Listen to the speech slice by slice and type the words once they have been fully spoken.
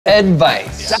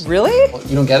Advice. Yeah. Really?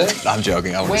 You don't get it? I'm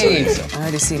joking. I Wait. I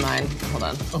already see mine. Hold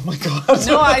on. Oh my God.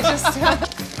 No, I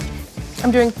just...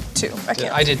 I'm doing 2. I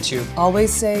can't. I did 2.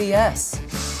 Always say yes.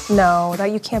 No,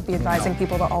 that you can't be advising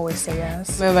people to always say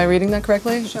yes. Am I reading that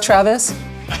correctly? Sure. Travis?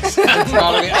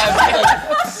 Probably.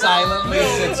 Silently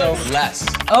sits over. Less.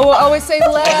 Oh, we'll always say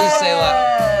less. Always say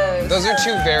less. Those are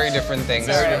 2 very different things.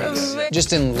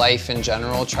 Just in life in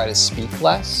general, try to speak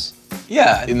less.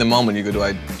 Yeah, in the moment you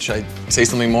go, should I say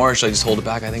something more or should I just hold it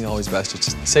back? I think always best to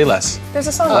just say less. There's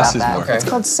a song Less about is that. more. Okay. It's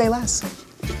called Say Less.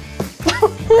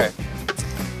 Okay.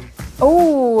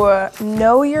 Oh,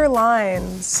 know your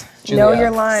lines. Julia. Know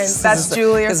your lines. That's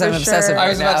Julia for Because I'm sure. obsessive I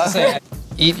was right about to now. say,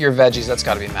 eat your veggies. That's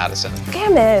got to be Madison.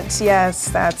 Damn it. Yes,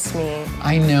 that's me.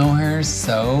 I know her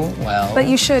so well. But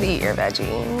you should eat your veggie.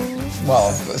 Well,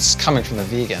 it's coming from the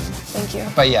vegan. Thank you.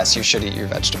 But yes, you should eat your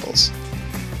vegetables.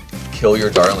 Kill your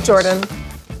darlings. Jordan.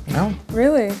 No.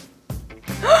 Really?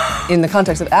 In the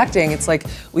context of acting, it's like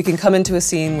we can come into a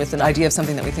scene with an idea of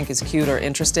something that we think is cute or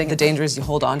interesting. The danger is you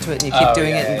hold on to it and you keep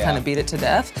doing it and kind of beat it to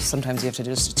death. Sometimes you have to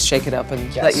just shake it up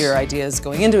and let your ideas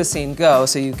going into a scene go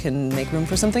so you can make room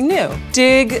for something new.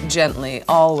 Dig gently,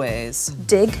 always.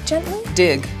 Dig gently?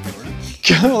 Dig.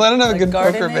 Well, I don't have a good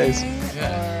poker gardening, face.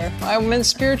 or- I meant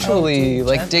spiritually,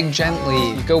 like dig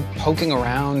gently. You go poking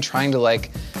around, trying to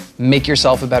like make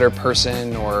yourself a better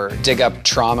person or dig up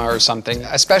trauma or something,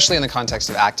 especially in the context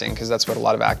of acting, because that's what a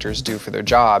lot of actors do for their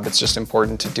job. It's just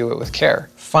important to do it with care.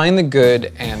 Find the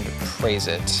good and praise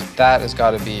it. That has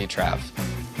got to be Trav.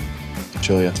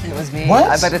 Julia. It was me.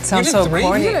 What? But it sounds You so did 3?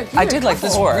 corny. You did I did like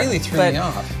This 4. really threw but me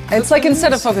off. It's like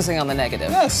instead of focusing on the negative,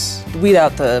 Yes. weed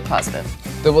out the positive.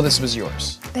 Well, this was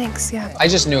yours. Thanks, yeah. I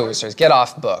just knew it was yours. Get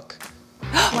off book.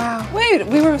 Wow. Wait,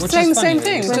 we were saying the same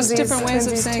funny. thing, just Twinsies, different ways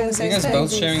of twinsies, saying the twinsies. same You guys thing.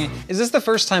 both sharing it. Is this the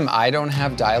first time I don't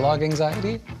have dialogue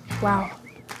anxiety? Wow.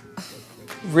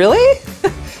 Really?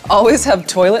 Always have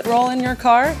toilet roll in your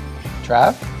car?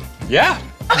 Trav? Yeah.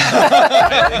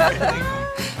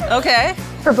 Okay.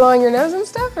 For blowing your nose and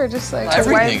stuff, or just like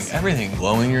Everything.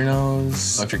 Blowing your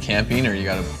nose. If you're camping or you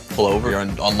gotta pull over, you're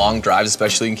on long drives,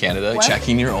 especially in Canada,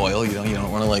 checking your oil. You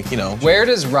don't want to Where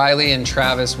does Riley and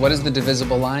Travis, what is the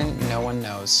divisible line? No one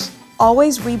knows.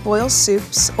 Always reboil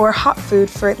soups or hot food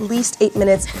for at least 8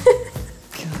 minutes.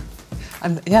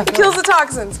 Yeah. Kills the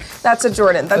toxins. That's a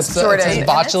Jordan. That's Jordan. It's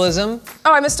botulism.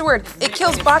 Oh, I missed a word. It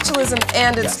kills botulism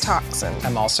and its toxin.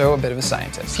 I'm also a bit of a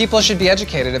scientist. People should be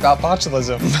educated about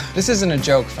botulism. This isn't a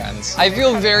joke, friends. I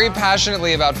feel very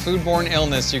passionately about foodborne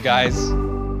illness, you guys.